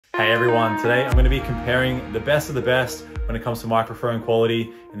Hey everyone, today I'm going to be comparing the best of the best when it comes to microphone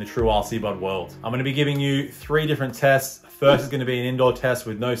quality in the true wireless earbud world. I'm going to be giving you 3 different tests. First is going to be an indoor test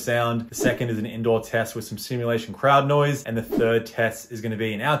with no sound. The second is an indoor test with some simulation crowd noise. And the third test is going to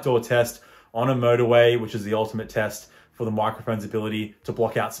be an outdoor test on a motorway, which is the ultimate test for the microphone's ability to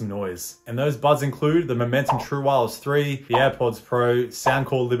block out some noise. And those buds include the Momentum True Wireless 3, the AirPods Pro,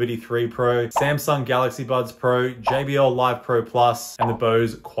 Soundcore Liberty 3 Pro, Samsung Galaxy Buds Pro, JBL Live Pro Plus, and the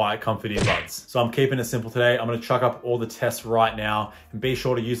Bose Quiet Comfort Earbuds. So I'm keeping it simple today. I'm gonna chuck up all the tests right now, and be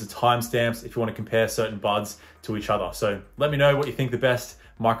sure to use the timestamps if you wanna compare certain buds to each other. So let me know what you think the best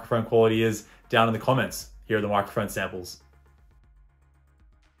microphone quality is down in the comments. Here are the microphone samples.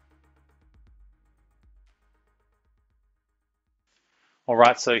 All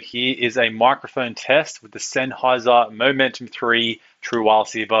right, so here is a microphone test with the Sennheiser Momentum 3 True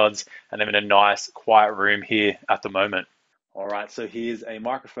Wireless Earbuds, and I'm in a nice quiet room here at the moment. All right, so here's a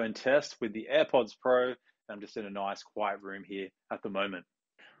microphone test with the AirPods Pro, and I'm just in a nice quiet room here at the moment.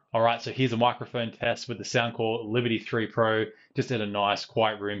 All right, so here's a microphone test with the Soundcore Liberty 3 Pro, just in a nice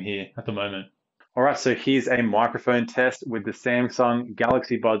quiet room here at the moment. All right, so here's a microphone test with the Samsung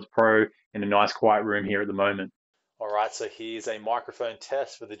Galaxy Buds Pro in a nice quiet room here at the moment. All right, so here's a microphone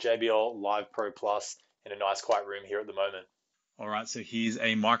test with the JBL Live Pro Plus in a nice quiet room here at the moment. All right, so here's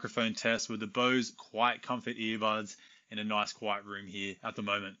a microphone test with the Bose Quiet Comfort Earbuds in a nice quiet room here at the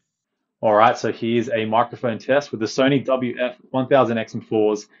moment. All right, so here's a microphone test with the Sony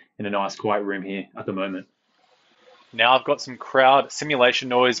WF-1000XM4s in a nice quiet room here at the moment. Now I've got some crowd simulation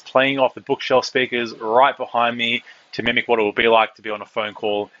noise playing off the bookshelf speakers right behind me to mimic what it will be like to be on a phone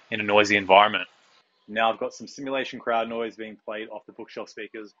call in a noisy environment. Now I've got some simulation crowd noise being played off the bookshelf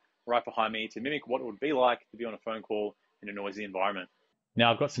speakers right behind me to mimic what it would be like to be on a phone call in a noisy environment.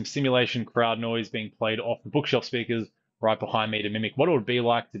 Now I've got some simulation crowd noise being played off the bookshelf speakers right behind me to mimic what it would be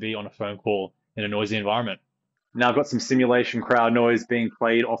like to be on a phone call in a noisy environment. Now I've got some simulation crowd noise being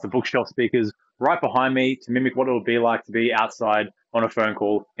played off the bookshelf speakers right behind me to mimic what it would be like to be outside on a phone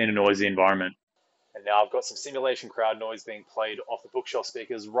call in a noisy environment. And now I've got some simulation crowd noise being played off the bookshelf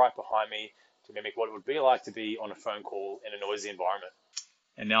speakers right behind me to mimic what it would be like to be on a phone call in a noisy environment.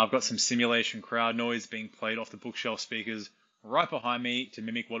 And now I've got some simulation crowd noise being played off the bookshelf speakers right behind me to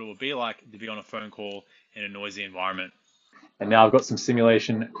mimic what it would be like to be on a phone call in a noisy environment. And now I've got some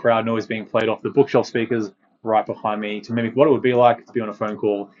simulation crowd noise being played off the bookshelf speakers right behind me to mimic what it would be like to be on a phone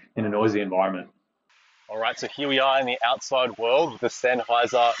call in a noisy environment. All right, so here we are in the outside world with the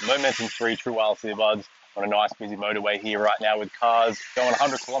Sennheiser Momentum 3 True Wireless Earbuds on a nice busy motorway here right now with cars going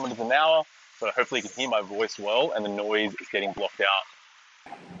 100 kilometers an hour. So hopefully you can hear my voice well and the noise is getting blocked out.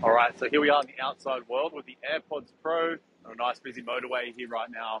 All right, so here we are in the outside world with the AirPods Pro on a nice busy motorway here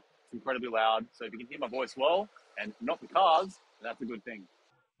right now. It's incredibly loud, so if you can hear my voice well and not the cars, that's a good thing.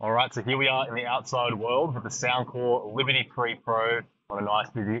 All right, so here we are in the outside world with the Soundcore Liberty 3 Pro on a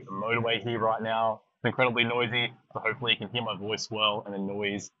nice busy motorway here right now. It's incredibly noisy, so hopefully you can hear my voice well and the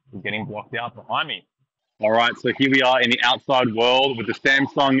noise is getting blocked out behind me. All right, so here we are in the outside world with the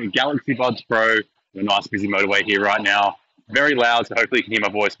Samsung Galaxy Buds Pro on a nice busy motorway here right now. Very loud, so hopefully you can hear my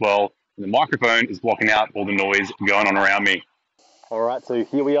voice well. And the microphone is blocking out all the noise going on around me. All right, so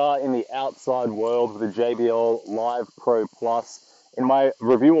here we are in the outside world with the JBL Live Pro Plus. In my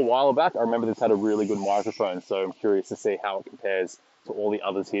review a while back, I remember this had a really good microphone, so I'm curious to see how it compares to all the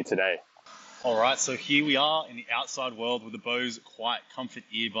others here today. All right, so here we are in the outside world with the Bose Quiet Comfort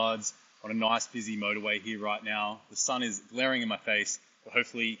Earbuds on a nice busy motorway here right now. The sun is glaring in my face, but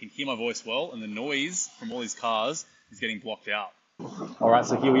hopefully you can hear my voice well and the noise from all these cars is getting blocked out. All right,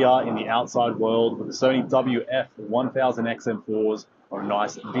 so here we are in the outside world with the Sony WF-1000XM4s on a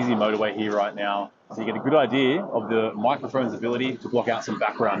nice busy motorway here right now. So you get a good idea of the microphone's ability to block out some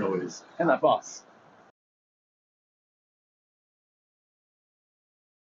background noise. And that bus.